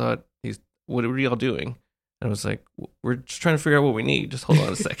thought what are y'all doing? And I was like, we're just trying to figure out what we need. Just hold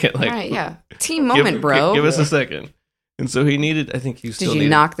on a second. Like, right, yeah. Team moment, bro. Give us a second. And so he needed, I think he still Did you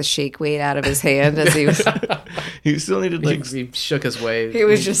needed. knock the shake weight out of his hand as he was? He still needed, like, he shook his way. He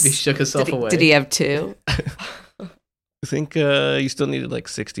was just. he shook himself away. Did he have 2? I think you still needed like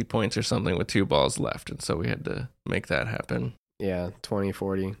 60 points or something with 2 balls left. And so we had to make that happen. Yeah, 20,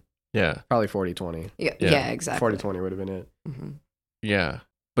 40. Yeah. Probably 40, 20. Yeah, exactly. 40, 20 would have been it. Mm-hmm. Yeah.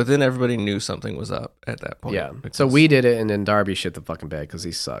 But then everybody knew something was up at that point. Yeah. because- So we did it, and then Darby shit the fucking bed because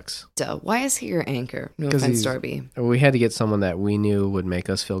he sucks. Duh. Why is he your anchor? No 'Cause offense, he's- Darby. We had to get someone that we knew would make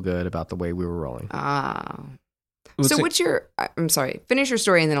us feel good about the way we were rolling. Ah. What's So in- what's your? I'm sorry. Finish your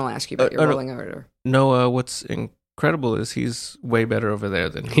story, and then I'll ask you about your no. rolling order. Noah, what's incredible is he's way better over there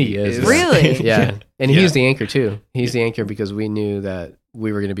than He is. Really? Yeah. And Yeah. he's the anchor, too. He's the anchor because we knew that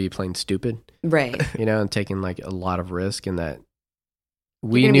we were going to be playing stupid, Right. and taking like a lot of risk, and that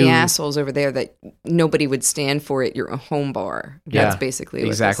You're we gonna knew be assholes over there that nobody would stand for at your home bar. That's Yeah, basically what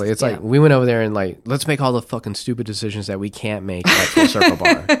exactly. this- It's like we went over there and like, let's make all the fucking stupid decisions that we can't make at Full Circle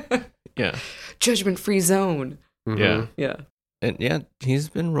Bar. Yeah. Judgment-free zone. Mhm. Yeah. Yeah. And yeah, he's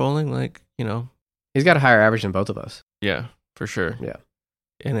been rolling like, He's got a higher average than both of us. yeah, for sure. Yeah.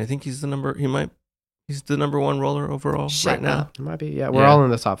 And I think he's the number 1 roller overall Shut right now. up. It might be. Yeah, we're Yeah. all in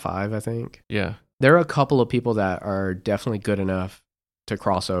the top 5, I think. Yeah. There are a couple of people that are definitely good enough to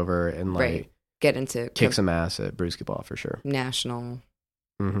cross over and like Right. Get into kick some ass at Brewski Ball for sure. national.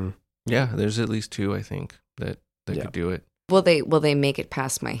 Mm-hmm. Yeah, there's at least 2, I think, that Yeah. could do it. Will they make it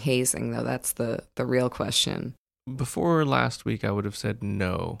past my hazing though? That's the real question. Before last week, I would have said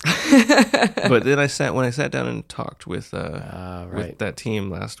no. But then when I sat down and talked with Right. with that team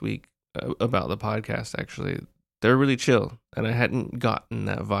last week about the podcast, actually, they're really chill, and I hadn't gotten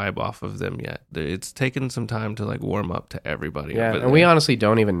that vibe off of them yet. It's taken some time to like warm up to everybody. Yeah, over and there. we honestly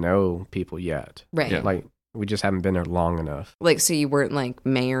don't even know people yet. Right. Yeah. Like we just haven't been there long enough. Like, so you weren't like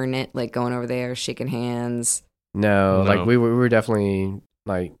mayoring it, like going over there, shaking hands. No, No. like we were definitely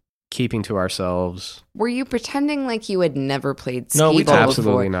like keeping to ourselves. Were you pretending like you had never played No, we skee ball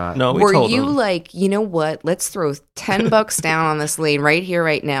Absolutely before? not. No, we Were told you them. like, you know what? Let's throw $10 down on this lane right here,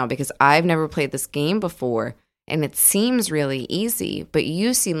 right now, because I've never played this game before, and it seems really easy. But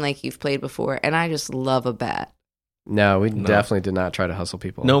you seem like you've played before, and I just love a bet. No, we No. definitely did not try to hustle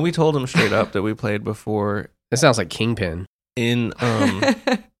people. No, we told them straight up that we played before It sounds like Kingpin. in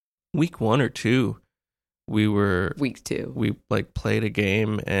week 1 or 2. Week 2. We like played a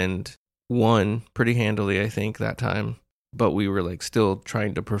game and won pretty handily, I think, that time. But we were like still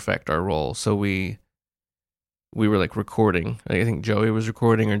trying to perfect our role. So we were like recording. I think Joey was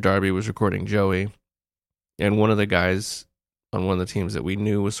recording or Darby was recording Joey. And one of the guys on one of the teams that we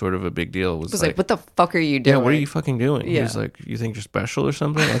knew was sort of a big deal was was like, like, what the fuck are you doing? yeah, what are you fucking doing? He Yeah. was like, you think you're special or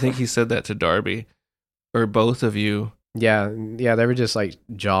something? I think he said that to Darby or both of you. Yeah, they were just like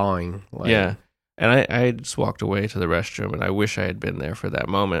jawing. Like, Yeah. And I just walked away to the restroom, and I wish I had been there for that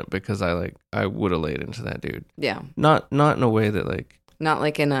moment, because I would have laid into that dude. Yeah. Not in a way that like, Not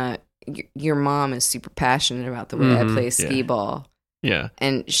like in a, your mom is super passionate about the way I play skee ball. Yeah.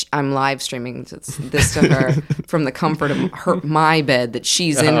 And I'm live streaming this to her from the comfort of my bed that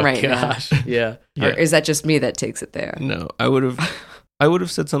she's in now. Yeah. Or is that just me that takes it there? No, I would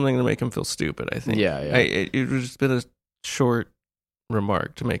have said something to make him feel stupid, I think. Yeah. It would have just been a short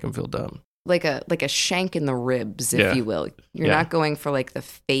remark to make him feel dumb. Like a shank in the ribs, if you will. You're not going for like the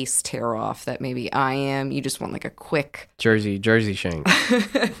face tear off that maybe I am. You just want like a quick Jersey shank.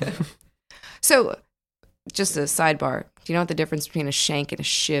 So, just a sidebar. Do you know what the difference between a shank and a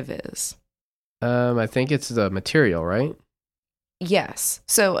shiv is? I think it's the material, right? Yes.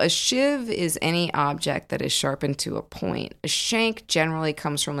 So a shiv is any object that is sharpened to a point. A shank generally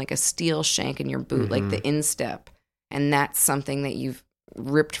comes from like a steel shank in your boot, like the instep. And that's something that you've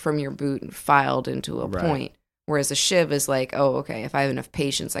ripped from your boot and filed into a point. Whereas a shiv is like, oh, okay, if I have enough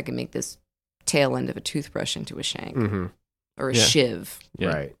patience, I can make this tail end of a toothbrush into a shank. Or a shiv. Yeah.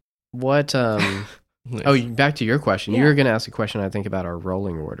 Right. What, Nice. Oh, back to your question. You were going to ask a question, I think, about our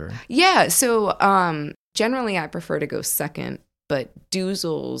rolling order. Yeah. So generally I prefer to go second, but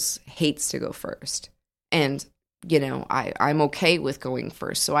Doozles hates to go first. And, you know, I'm okay with going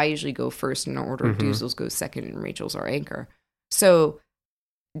first. So I usually go first in order. Doozles goes second and Rachel's our anchor. So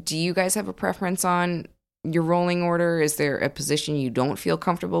do you guys have a preference on your rolling order? Is there a position you don't feel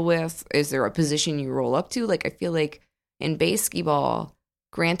comfortable with? Is there a position you roll up to? Like, I feel like in base skee ball,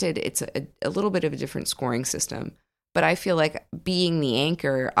 granted, it's a little bit of a different scoring system, but I feel like being the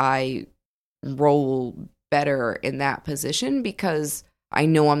anchor, I roll better in that position because I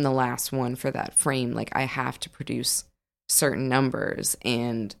know I'm the last one for that frame. Like, I have to produce certain numbers,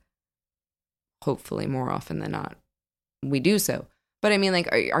 and hopefully more often than not, we do so. But I mean,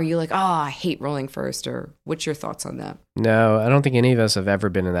 like, are you like, oh, I hate rolling first, or what's your thoughts on that? No, I don't think any of us have ever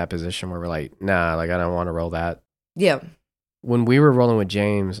been in that position where we're like, nah, like, I don't want to roll that. Yeah. When we were rolling with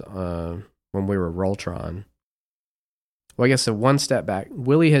James, when we were Roltron, well, I guess the one step back,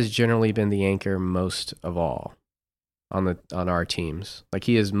 Willie has generally been the anchor most of all on our teams. Like,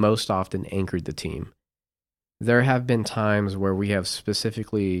 he has most often anchored the team. There have been times where we have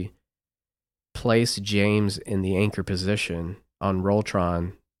specifically placed James in the anchor position on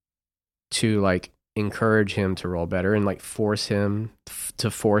Roltron to like encourage him to roll better and like force him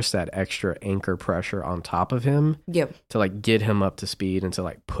to force that extra anchor pressure on top of him. Yep. To like get him up to speed and to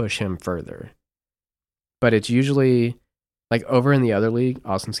like push him further. But it's usually like over in the other league,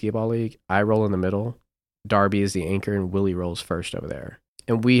 Austin Skee Ball League, I roll in the middle, Darby is the anchor, and Willie rolls first over there.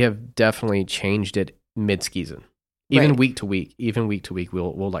 And we have definitely changed it mid-season. Even week to week,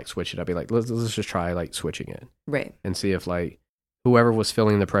 we'll like switch it up. Be like, let's just try like switching it. Right. And see if like whoever was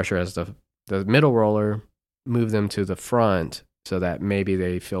feeling the pressure as the middle roller, move them to the front so that maybe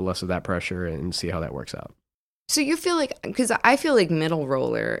they feel less of that pressure, and see how that works out. So you feel like, because I feel like middle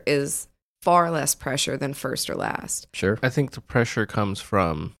roller is far less pressure than first or last. Sure. I think the pressure comes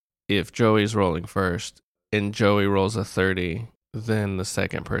from if Joey's rolling first and Joey rolls a 30, then the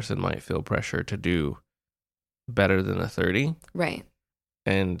second person might feel pressure to do better than a 30. Right.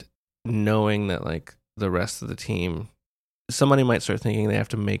 And knowing that like the rest of the team, somebody might start thinking they have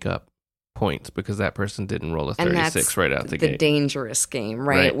to make up points because that person didn't roll a 36 right out the gate. The dangerous game,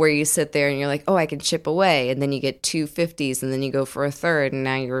 right? Where you sit there and you're like, oh, I can chip away, and then you get 2 50s, and then you go for a third, and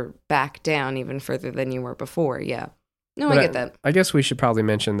now you're back down even further than you were before. Yeah. No, I get that. I guess we should probably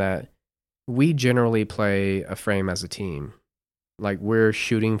mention that we generally play a frame as a team. Like, we're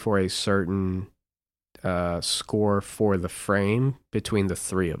shooting for a certain score for the frame between the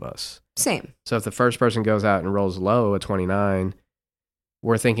three of us. Same. So if the first person goes out and rolls low at 29,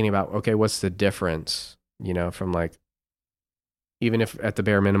 we're thinking about, okay, what's the difference, you know, from like, even if at the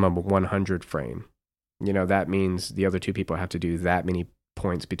bare minimum 100 frame, you know, that means the other two people have to do that many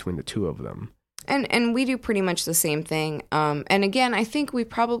points between the two of them. And we do pretty much the same thing. And again, I think we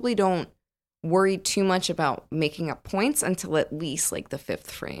probably don't worry too much about making up points until at least like the 5th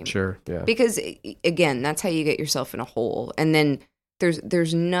frame. Sure, yeah. Because again, that's how you get yourself in a hole. And then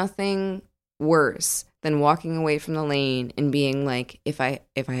there's nothing worse than walking away from the lane and being like, if I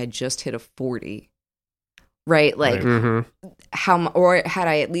had just hit a 40, right? Like, or had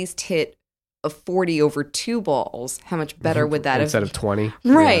I at least hit a 40 over 2 balls, how much better would that instead have of 20?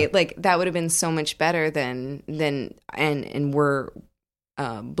 Right. Yeah. Like, that would have been so much better than and we're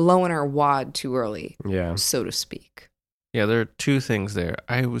blowing our wad too early, so to speak. Yeah, there are 2 things there.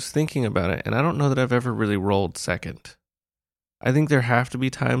 I was thinking about it, and I don't know that I've ever really rolled second. I think there have to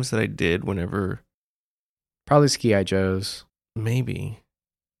be times that I did whenever... Probably Ski Eye Joe's. Maybe.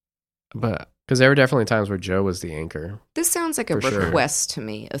 But Because there were definitely times where Joe was the anchor. This sounds like a For sure. request to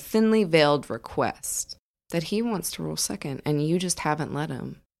me, a thinly veiled request that he wants to roll second and you just haven't let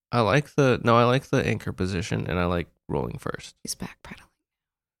him. I like the anchor position, and I like rolling first. He's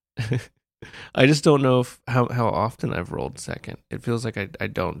backpedaling. I just don't know how often I've rolled second. It feels like I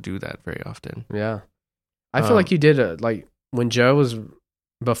don't do that very often. Yeah. I feel like you did it. Like when Joe was,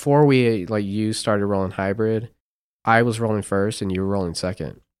 before you started rolling hybrid, I was rolling first and you were rolling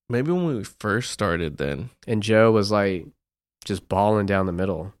second. Maybe when we first started then. And Joe was like just balling down the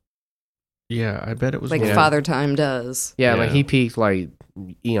middle. Yeah, I bet it was Like when- Father Time does. Yeah, Yeah. like he peaked like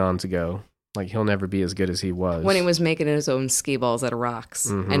eons ago. Like he'll never be as good as he was. When he was making his own ski balls out of rocks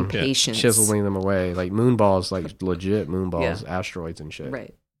Mhm. and Yeah. patience. chiseling them away. Like moon balls, like legit moon balls, asteroids and shit.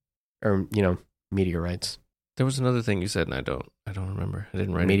 Right. Or, meteorites. There was another thing you said, and I don't remember. I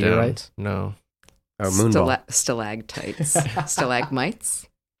didn't write Meteorites? it down. No. Oh, moon ball. Stalactites. Stalagmites.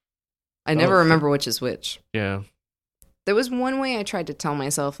 I never remember which is which. Yeah. There was one way I tried to tell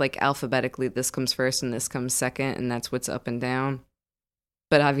myself, like alphabetically, this comes first and this comes second, and that's what's up and down.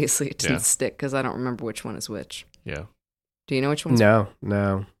 But obviously it didn't Yeah. stick because I don't remember which one is which. Yeah. Do you know which one's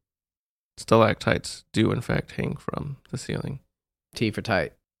No. Stalactites do in fact hang from the ceiling. T for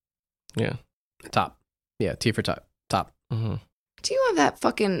tight. Yeah. Top. Yeah, T for top. Top. Mm-hmm. Do you have that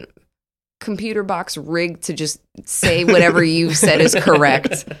fucking computer box rigged to just say whatever you said is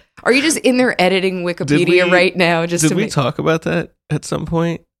correct? Are you just in there editing Wikipedia right now? Just Did to we make... talk about that at some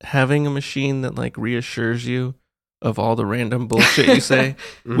point? Having a machine that like reassures you of all the random bullshit you say.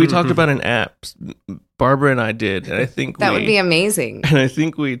 We talked about an app. Barbara and I did, and I think that would be amazing. And I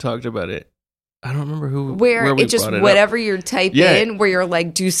think we talked about it. I don't remember Where we it just brought it whatever up. you type Yeah. in, where you're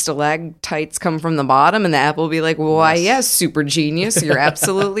like, do stalactites come from the bottom? And the app will be like, why, yes, super genius. You're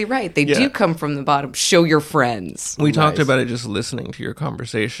absolutely right. They Yeah. do come from the bottom. Show your friends. We talked Nice. about it just listening to your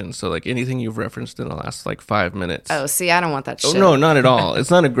conversation. So like anything you've referenced in the last like 5 minutes. Oh, see, I don't want that Oh, shit. no, not at all. It's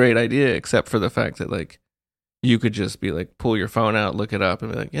not a great idea, except for the fact that like you could just be like pull your phone out, look it up,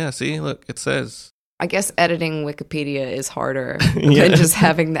 and be like, yeah, see, look, it says. I guess editing Wikipedia is harder Yeah. than just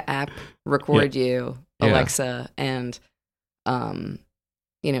having the app record you, Yeah. Alexa, and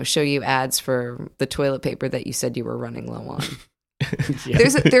show you ads for the toilet paper that you said you were running low on. Yeah.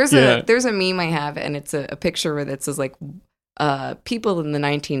 There's a meme I have, and it's a picture that says like people in the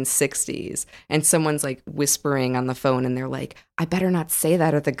 1960s, and someone's like whispering on the phone, and they're like, I better not say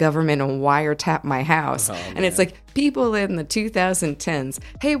that or the government will wiretap my house. Oh, and it's like people in the 2010s,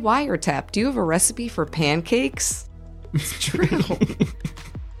 hey, wiretap, do you have a recipe for pancakes? It's true.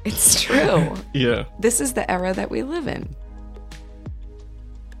 It's true. Yeah. This is the era that we live in.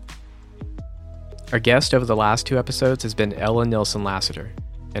 Our guest over the last 2 episodes has been Ella Nilsson Lassiter,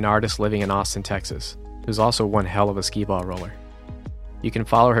 an artist living in Austin, Texas, who's also one hell of a skee ball roller. You can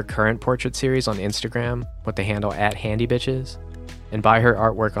follow her current portrait series on Instagram with the handle @handybitches, and buy her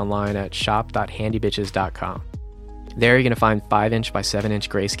artwork online at shop.handybitches.com. There you're going to find 5-inch by 7-inch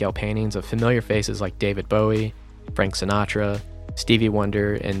grayscale paintings of familiar faces like David Bowie, Frank Sinatra, Stevie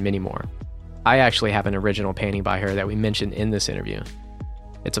Wonder, and many more. I actually have an original painting by her that we mentioned in this interview.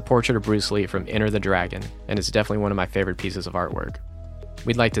 It's a portrait of Bruce Lee from Enter the Dragon, and it's definitely one of my favorite pieces of artwork.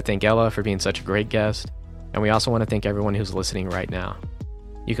 We'd like to thank Ella for being such a great guest, and we also want to thank everyone who's listening right now.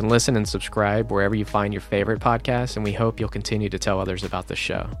 You can listen and subscribe wherever you find your favorite podcast, and we hope you'll continue to tell others about the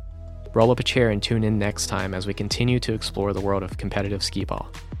show. Roll up a chair and tune in next time as we continue to explore the world of competitive skee ball.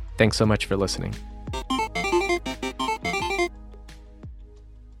 Thanks so much for listening.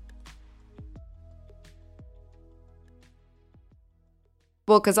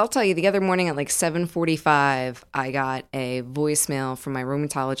 Well, because I'll tell you, the other morning at like 7:45, I got a voicemail from my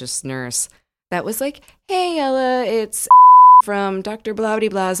rheumatologist nurse that was like, hey, Ella, it's from Dr.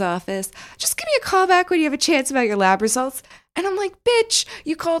 Blah's office. Just give me a call back when you have a chance about your lab results. And I'm like, bitch,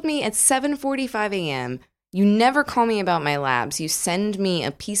 you called me at 7:45 a.m. You never call me about my labs. You send me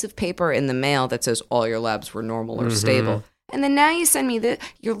a piece of paper in the mail that says all your labs were normal or stable. And then now you send me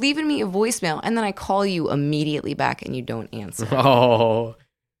you're leaving me a voicemail, and then I call you immediately back and you don't answer. Oh,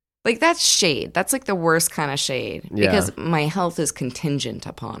 Like, that's shade. That's like the worst kind of shade because my health is contingent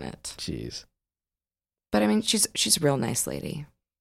upon it. jeez. But I mean, she's a real nice lady.